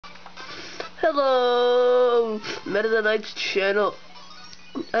Hello, Meta the Knight's channel.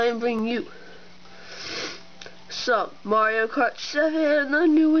 I am bringing you some Mario Kart 7, the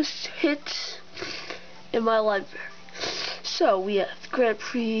newest hit in my library. So we have Grand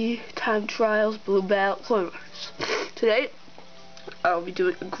Prix, Time Trials, Blue Battle, Coin Runners. Today, I'll be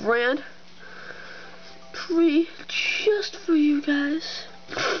doing a Grand Prix just for you guys.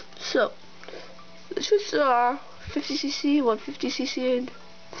 So, this is our 50cc, 150cc, and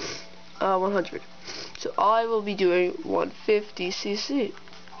 100. So I will be doing 150cc.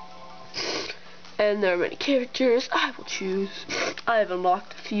 And there are many characters I will choose. I have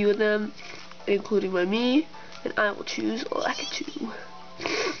unlocked a few of them, including my Mii, and I will choose Lakitu.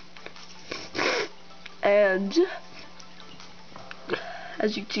 And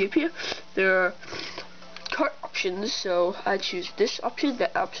as you can see up here, there are kart options, so I choose this option,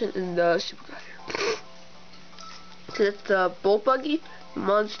 that option, and the super glider. So that's the Bolt Buggy, the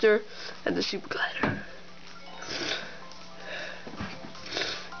Monster, and the Super Glider.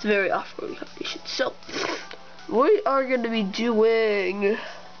 It's a very off-road combination. So, we are going to be doing, let's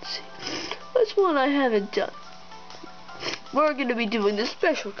see, what's one I haven't done? We're going to be doing the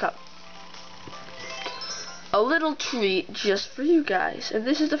Special Cup. A little treat just for you guys. And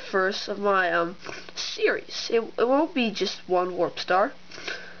this is the first of my series. It won't be just one Warp Star.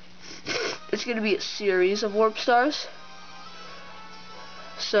 It's going to be a series of Warp Stars.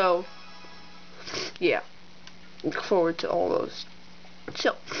 So, yeah, look forward to all those.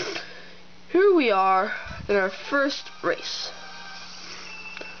 So, here we are in our first race.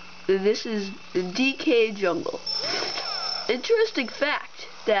 This is the DK Jungle. Interesting fact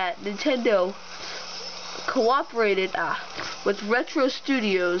that Nintendo cooperated with Retro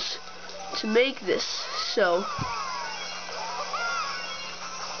Studios to make this. So,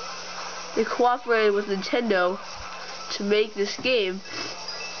 they cooperated with Nintendo to make this game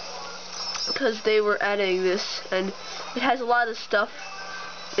because they were adding this, and it has a lot of stuff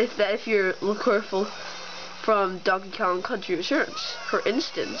if you're careful from Donkey Kong Country Returns. For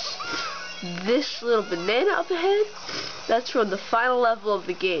instance, this little banana up ahead, that's from the final level of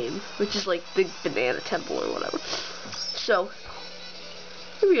the game, which is like Big Banana Temple or whatever. So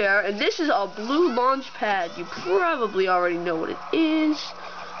here we are, and this is a blue launch pad. You probably already know what it is,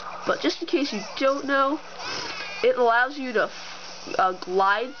 but just in case you don't know, it allows you to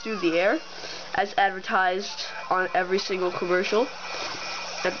glide through the air as advertised on every single commercial.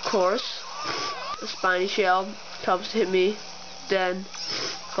 And of course, the spiny shell comes to hit me, then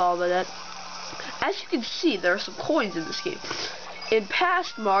followed by that. As you can see, there are some coins in this game. In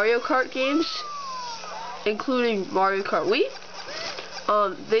past Mario Kart games, including Mario Kart Wii,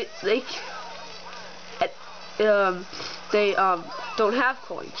 they don't have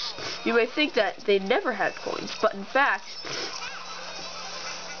coins. You may think that they never had coins, but in fact,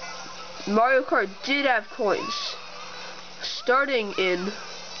 Mario Kart did have coins. Starting in,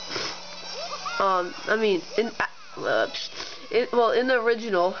 in the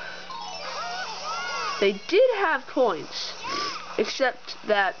original, they did have coins, except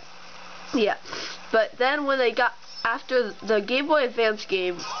that, yeah. But then when they got, after the Game Boy Advance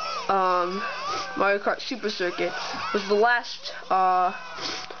game, Mario Kart Super Circuit was the last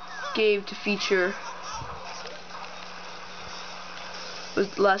game to feature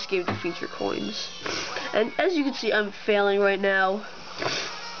coins. And as you can see, I'm failing right now.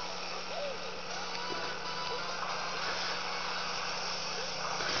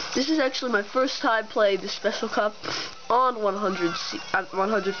 This is actually my first time playing the Special Cup on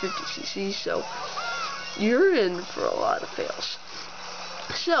 150cc, so you're in for a lot of fails.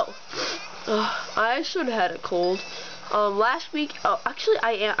 So, I sort of had a cold. Last week, actually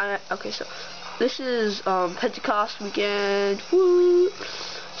okay, so this is Pentecost weekend, woo!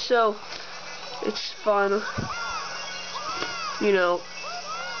 So, it's fun, you know,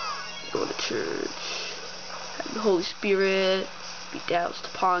 going to church, having the Holy Spirit be doused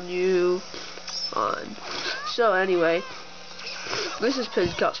upon you, fun. So anyway, this is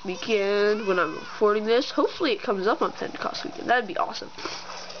Pentecost weekend when I'm recording this. Hopefully it comes up on Pentecost weekend, that'd be awesome.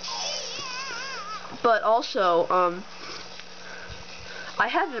 But also, I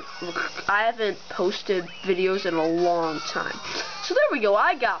haven't posted videos in a long time. So there we go,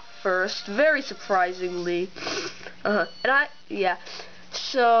 I got first, very surprisingly.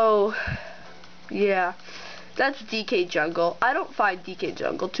 So, yeah, that's DK Jungle. I don't find DK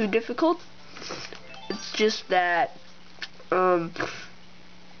Jungle too difficult. It's just that,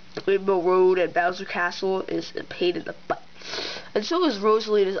 Rainbow Road and Bowser Castle is a pain in the butt. And so is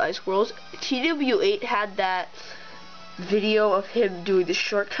Rosalina's Ice Worlds. TW8 had that video of him doing the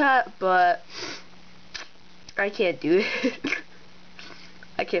shortcut, but I can't do it.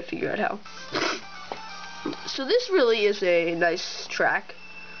 I can't figure out how. So this really is a nice track,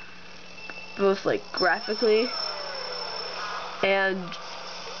 both like graphically and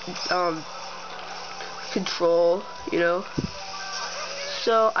control, you know.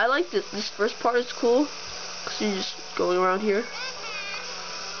 So I like this. This first part is cool because you're just going around here.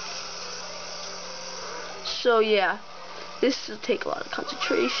 So yeah, this will take a lot of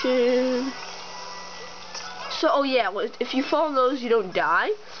concentration. So, oh yeah, if you fall in those, you don't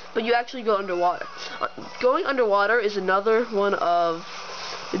die, but you actually go underwater. Going underwater is another one of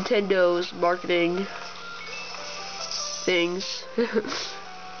Nintendo's marketing things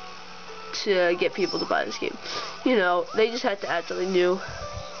to get people to buy this game. You know, they just had to add something new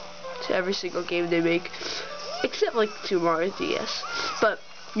to every single game they make, except like Super Mario DS. But,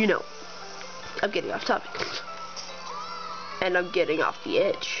 you know, I'm getting off topic. And I'm getting off the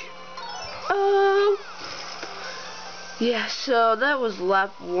edge. Yeah, so that was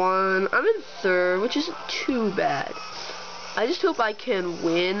lap 1. I'm in 3rd, which isn't too bad. I just hope I can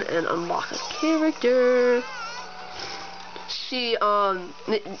win and unlock a character. See,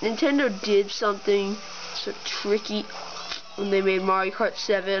 Nintendo did something sort of tricky when they made Mario Kart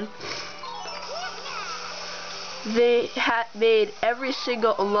 7. They had made every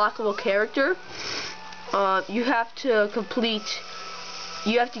single unlockable character. You have to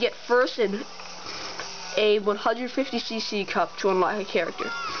get first in a 150cc cup to unlock a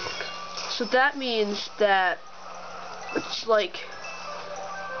character. So that means that it's like,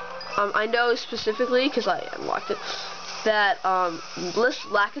 I know specifically because I unlocked it, that Bliss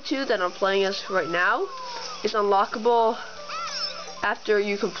Lakitu that I'm playing as right now is unlockable after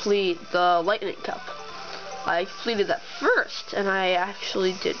you complete the Lightning Cup. I completed that first, and I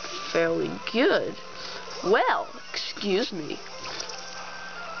actually did fairly good. Well, excuse me.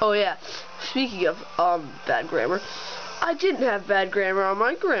 Oh yeah, speaking of bad grammar, I didn't have bad grammar on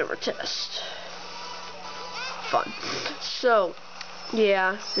my grammar test. Fun. So,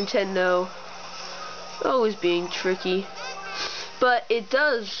 yeah, Nintendo always being tricky. But it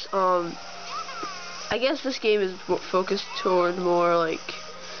does, I guess this game is focused toward more like,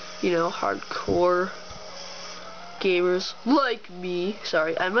 you know, hardcore gamers like me.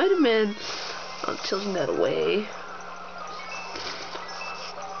 Sorry, I might have been tilting that away.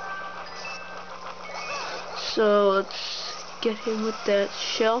 So let's get him with that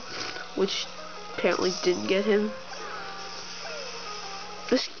shell, which apparently didn't get him.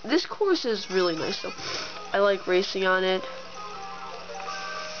 This course is really nice though. I like racing on it.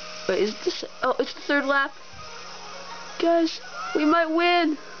 But is this? Oh, it's the 3rd lap. Guys, we might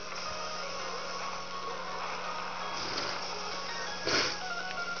win.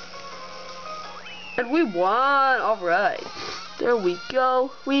 And we won. All right. There we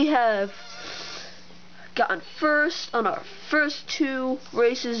go. We have gotten first on our first 2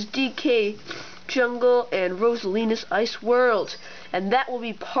 races, DK Jungle and Rosalina's Ice World. And that will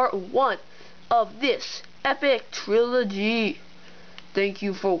be part 1 of this epic trilogy. Thank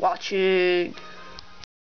you for watching.